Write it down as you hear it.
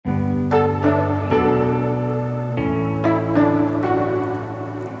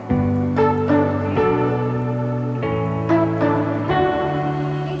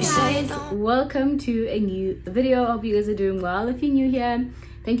to a new video. I hope you guys are doing well. If you're new here,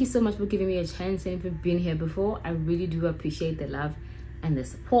 thank you so much for giving me a chance, and if you've been here before, I really do appreciate the love and the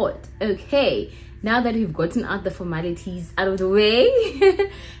support. Okay, now that we've gotten out the formalities out of the way,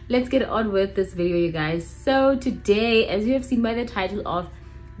 let's get on with this video, you guys. So today, as you have seen by the title of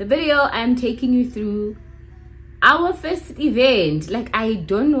the video, I'm taking you through our first event. Like, I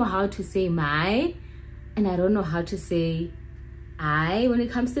don't know how to say my, and I don't know how to say I when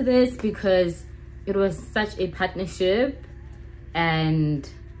it comes to this, because it was such a partnership, and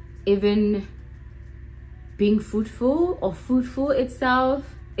even being fruitful or fruitful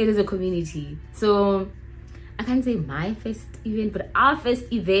itself, it is a community. So I can't say my first event, but our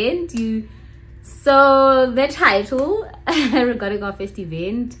first event. So the title regarding our first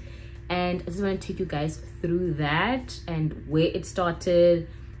event, and I just want to take you guys through that and where it started,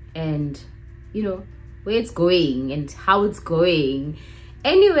 and you know where it's going and how it's going.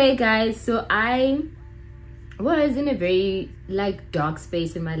 Anyway, guys, so I was in a very dark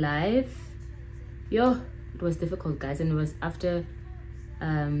space in my life. It was difficult, guys, and it was after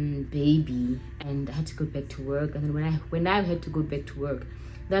baby, and I had to go back to work. And then when I had to go back to work,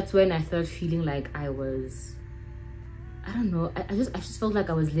 that's when I started feeling like I was, I don't know, I just felt like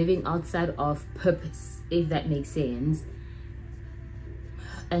I was living outside of purpose, if that makes sense.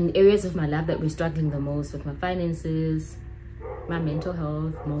 And areas of my life that were struggling the most with my finances, my mental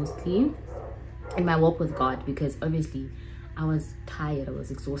health mostly, and my walk with God, because obviously I was tired, I was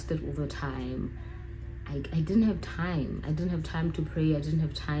exhausted all the time. I didn't have time. I didn't have time to pray. I didn't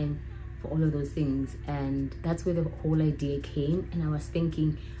have time for all of those things. And that's where the whole idea came. And I was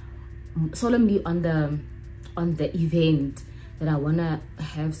thinking solemnly on the event that I want to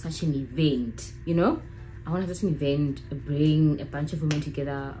have such an event, you know? I want to have such an event, bring a bunch of women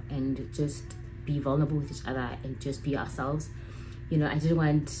together and just be vulnerable with each other and just be ourselves. You know, I didn't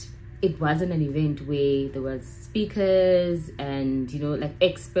want, it wasn't an event where there was speakers and, you know, like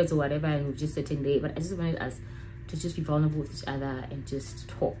experts or whatever, and we're just sitting there. But I just wanted us to just be vulnerable with each other and just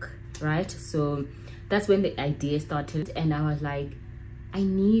talk, right? So that's when the idea started. And I was like, I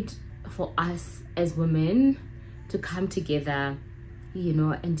need for us as women to come together, you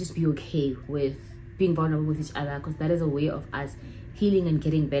know, and just be okay with being vulnerable with each other, because that is a way of us healing and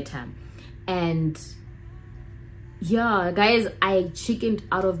getting better. And yeah, guys, I chickened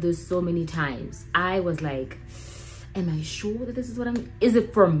out of this so many times. I was like, am I sure that this is what is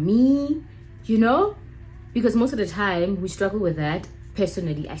it for me? You know, because most of the time we struggle with that.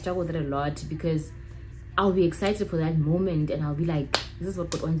 Personally, I struggle with it a lot, because I'll be excited for that moment and I'll be like, this is what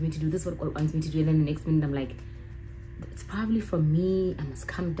God wants me to do, this is what God wants me to do, and then the next minute I'm like, it's probably for me, I must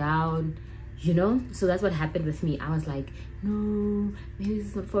calm down, you know? So that's what happened with me. I was like, no, maybe this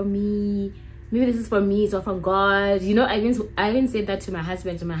is not for me, maybe this is for me, it's not from God, you know? I even said that to my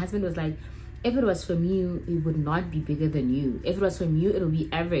husband, and my husband was like, if it was from you, it would not be bigger than you. If it was from you, it'll be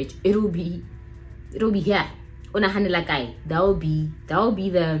average, it'll be here on a handle like that will be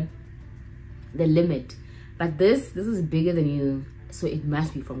the limit. But this is bigger than you, so it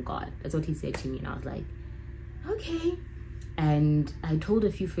must be from God. That's what he said to me, and I was like, okay. And I told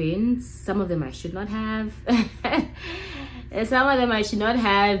a few friends, some of them I should not have and some of them I should not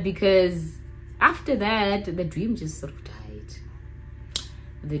have, because after that the dream just sort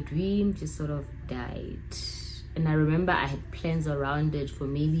of died. And I remember I had plans around it for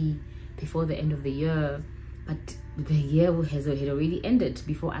maybe before the end of the year, but the year had already ended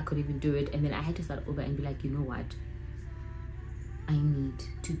before I could even do it. And then I had to start over and be like, you know what, I need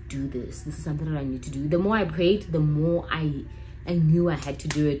to do this. This is something that I need to do. The more I prayed, the more I knew I had to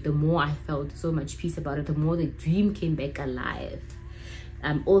do it, the more I felt so much peace about it, the more the dream came back alive.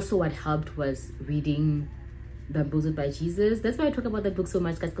 Also what helped was reading Bamboozled by Jesus. That's why I talk about that book so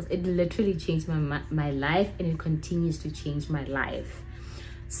much, guys, because it literally changed my life, and it continues to change my life.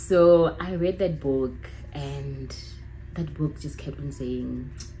 So I read that book, and that book just kept on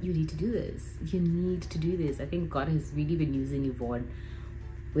saying, you need to do this, you need to do this. I think God has really been using Yvonne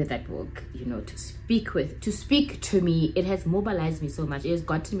with that book, you know, to speak to me. It has mobilized me so much. It has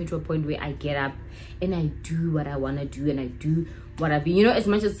gotten me to a point where I get up and I do what I want to do, and I do what I've been, you know, as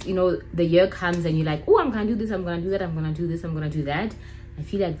much as, you know, the year comes and you're like, oh, I'm gonna do this, I'm gonna do that, I'm gonna do this, I'm gonna do that. I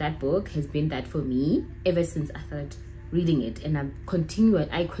feel like that book has been that for me ever since I started reading it, and I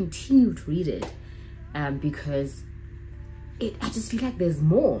continue to read it, because I just feel like there's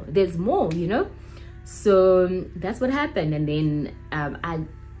more, you know. So that's what happened. And then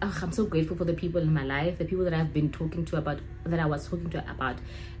I'm so grateful for the people in my life, the people that I've been talking to about, that I was talking to about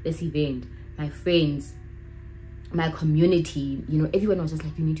this event, my friends, my community, you know. Everyone was just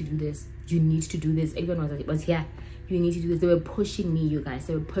like, you need to do this, you need to do this. Everyone was here, you need to do this. They were pushing me, you guys,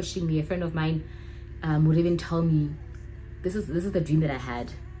 they were pushing me. A friend of mine would even tell me, this is the dream that I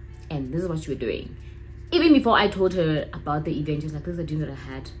had, and this is what you were doing. Even before I told her about the event, she was like, this is the dream that I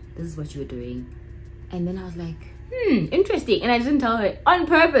had, this is what you were doing. And then I was like, interesting. And I didn't tell her on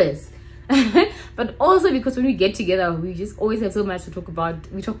purpose. But also because when we get together, we just always have so much to talk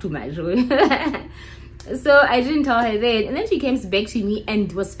about. We talk too much. So I didn't tell her then. And then she came back to me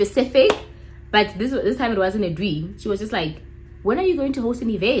and was specific. But this time it wasn't a dream. She was just like, when are you going to host an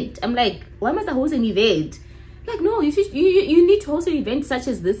event? I'm like, why must I host an event? Like, no, you need to host an event such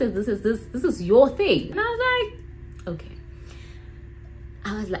as this. This is your thing. And I was like, okay.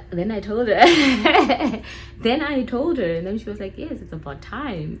 I was like, then I told her. And then she was like, yes, it's about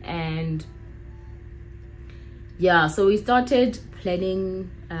time. And yeah, so we started planning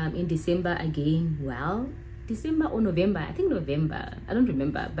in December again. Well, December or November, I think November, I don't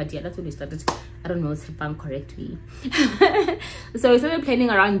remember, but yeah, that's when we started. I don't know if I'm correctly. So we started planning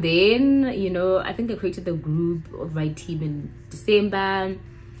around then, you know. I think I created the group of my team in December,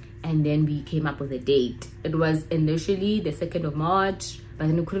 and then we came up with a date. It was initially the 2nd of March, but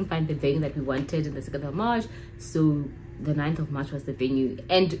then we couldn't find the venue that we wanted in the 2nd of March, so the 9th of March was the venue.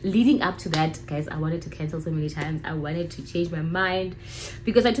 And leading up to that, guys, I wanted to cancel so many times. I wanted to change my mind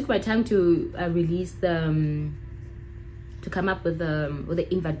because I took my time to release the to come up with the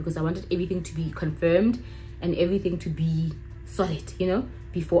invite, because I wanted everything to be confirmed and everything to be solid, you know,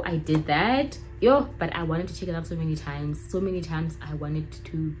 before I did that. But I wanted to check it out so many times I wanted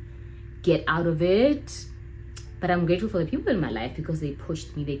to get out of it. But I'm grateful for the people in my life, because they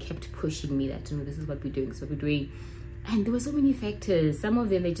pushed me, they kept pushing me that, you know, this is what we're doing, this is what we're doing. And there were so many factors. Some of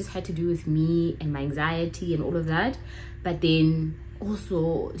them, they just had to do with me and my anxiety and all of that. But then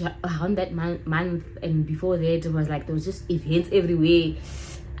also around that month and before that, it was like there was just events everywhere.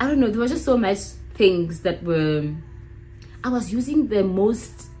 I don't know, there was just so much things that were, I was using the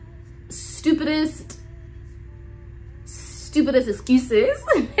most stupidest excuses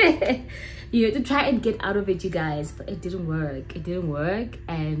you know, to try and get out of it, you guys. But it didn't work,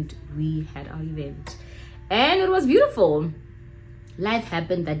 and we had our event and it was beautiful. Life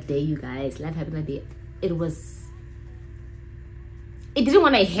happened that day, you guys. Life happened that day. It didn't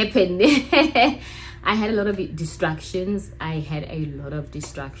want to happen. I had a lot of distractions.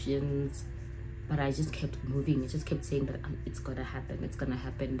 But I just kept moving. I just kept saying that it's gonna happen.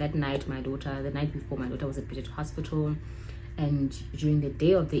 That night, the night before, my daughter was admitted to hospital, and during the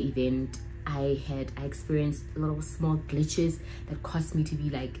day of the event, I experienced a lot of small glitches that caused me to be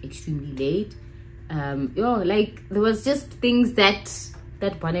like extremely late. Like there was just things that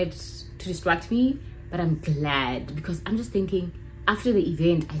wanted to distract me. But I'm glad, because I'm just thinking, after the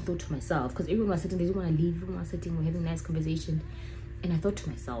event, I thought to myself, because everyone was sitting, they didn't want to leave, everyone was sitting, we're having a nice conversation, and I thought to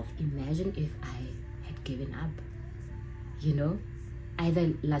myself, imagine if I had given up, you know,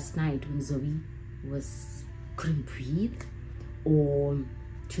 either last night when Zoe couldn't breathe, or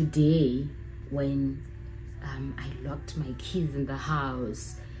today when I locked my keys in the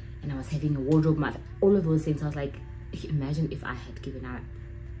house and I was having a wardrobe month. All of those things, I was like, imagine if I had given up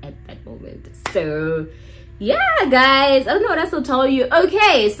at that moment. So yeah, guys, I don't know what else to tell you.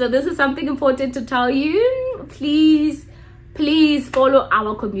 Okay, so this is something important to tell you. Please follow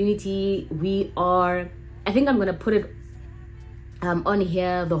our community. I think I'm gonna put it on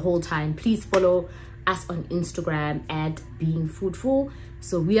here the whole time. Please follow us on Instagram at Being Fruitful.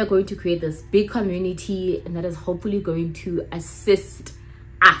 So we are going to create this big community, and that is hopefully going to assist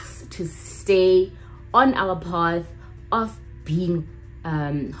us to stay on our path of being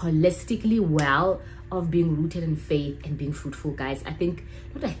holistically well, of being rooted in faith and being fruitful, guys.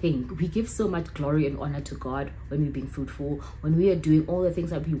 We give so much glory and honor to God when we're being fruitful, when we are doing all the things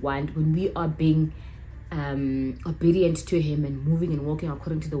that we want, when we are being obedient to Him and moving and walking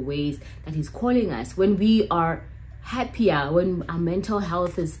according to the ways that He's calling us, when we are happier, when our mental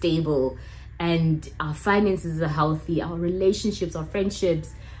health is stable and our finances are healthy, our relationships, our friendships,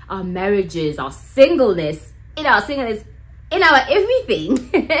 our marriages, our singleness, in our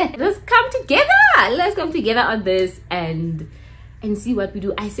everything. Let's come together on this and see what we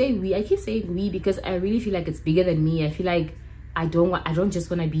do. I keep saying we because I really feel like it's bigger than me. I feel like I don't just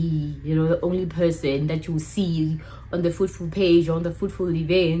want to be, you know, the only person that you see on the Fruitful page or on the Fruitful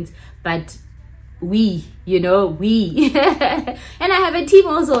events, but we, you know, we. And I have a team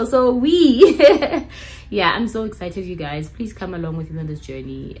also, so we. Yeah, I'm so excited, you guys. Please come along with me on this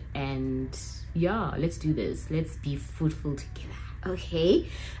journey, and yeah, let's do this. Let's be fruitful together. Okay,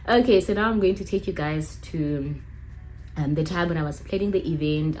 so now I'm going to take you guys to the time when I was planning the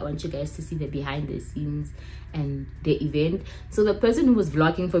event. I want you guys to see the behind the scenes and the event. So the person who was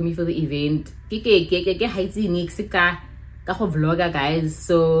vlogging for me for the event, vlogger, guys,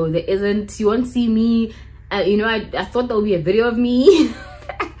 so you won't see me. You know, I thought there would be a video of me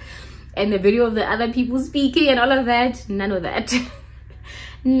and a video of the other people speaking and all of that. None of that.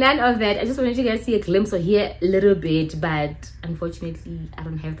 None of that. I just wanted you guys to see a glimpse or hear a little bit, but unfortunately I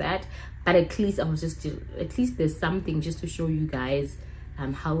don't have that. But at least at least there's something just to show you guys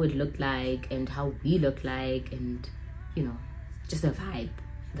how it looked like and how we look like, and you know, just the vibe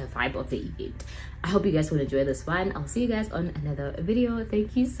of the event. I hope you guys will enjoy this one. I'll see you guys on another video.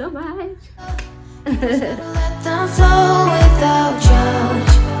 Thank you so much. Let them flow without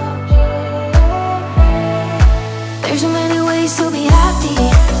judge. There's so many ways to be happy.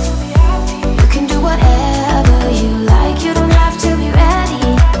 You can do whatever you like. You don't have to be ready.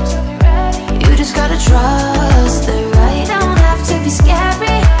 You just gotta trust the right. Don't have to be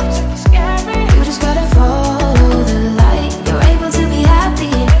scary. You just gotta follow the light. You're able to be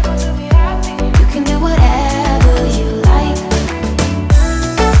happy. You can do whatever you like.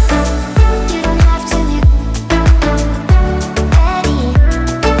 You don't have to be ready.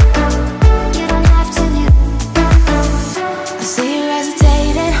 You don't have to be. I see you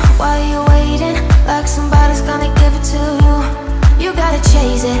hesitating while you're waiting, like somebody's gonna give it to you. You gotta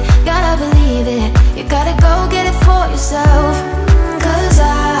chase it, gotta believe it. You gotta go get it for yourself. Cause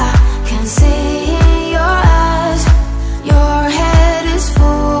I can see in your eyes, your head is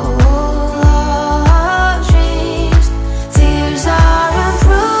full of dreams. Tears aren't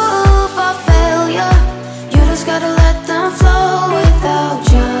proof of failure. You just gotta let them flow without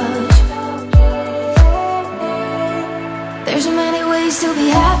judge. There's so many ways to be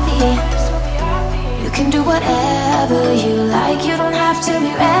happy. You can do whatever you like. You don't have to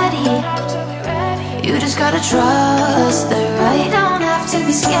be ready. You just gotta trust the right. Don't have to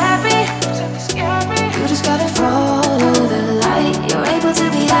be scary. You just gotta follow the light. You're able to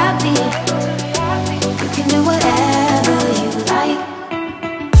be happy. You can do whatever you like.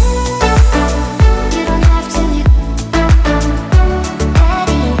 You don't have to be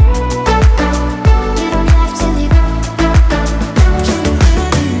ready. You don't have to be.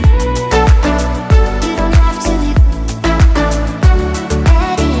 You don't have to be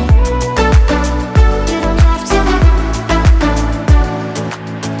ready. You don't have to be.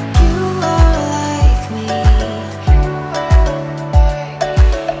 You are like me,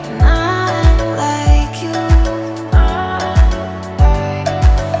 and I'm like you.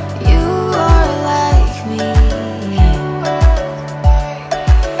 You are like me,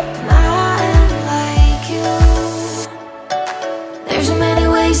 and I'm like you. There's so many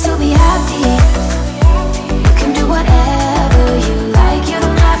ways to be happy. You can do whatever you like. You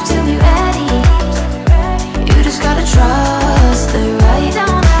don't have to be ready. You just gotta trust the right.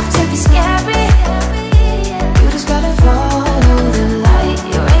 Don't have to be scary. You just gotta follow the light.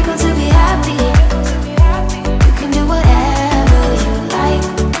 You're able to be happy. You can do whatever you like.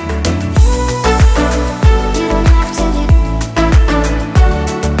 You don't have to be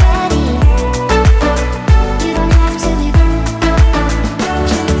ready. You don't have to be. You don't have to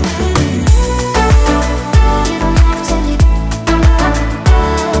be ready.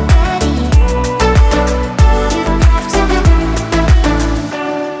 You don't have to be.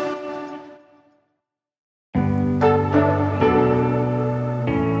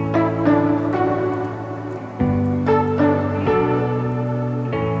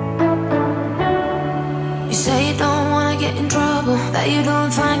 You say you don't wanna get in trouble, that you're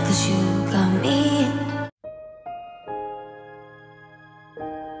doing fine cause you got me.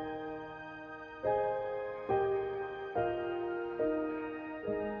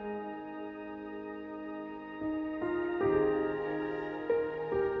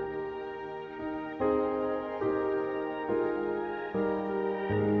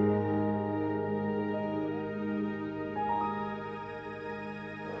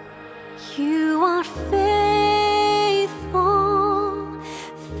 You are faithful,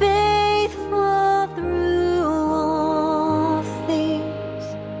 faithful through all things.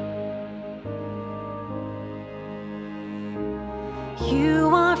 You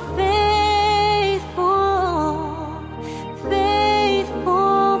are faithful,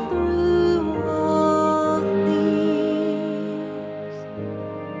 faithful through all things.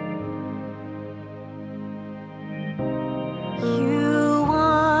 You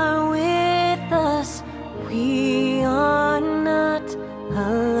are with us, we are not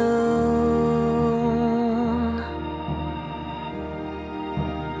alone.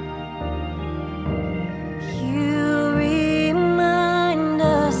 You remind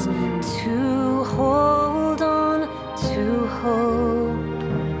us to hold on to hope.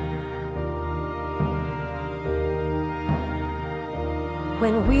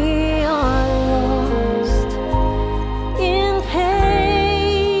 When we are lost in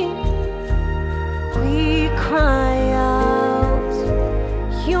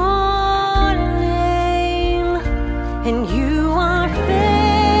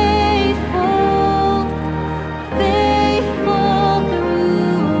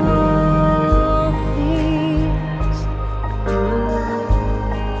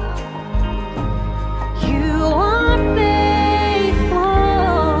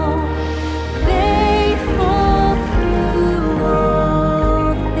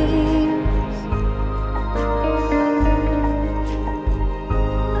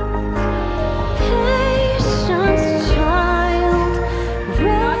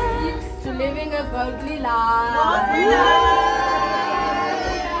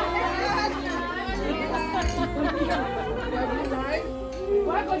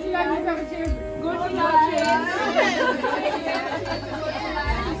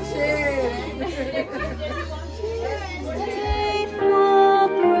Faithful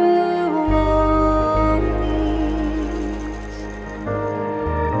through all things.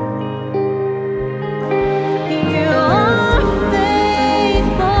 You are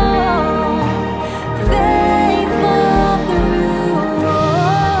faithful, faithful through all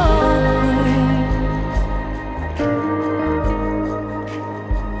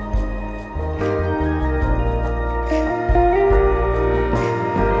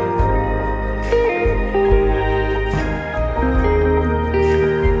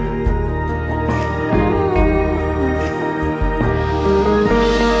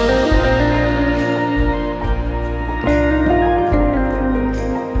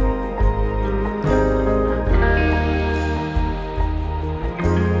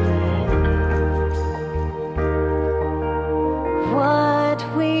what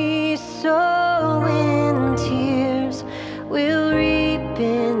we sow in tears, we'll reap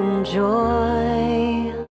in joy.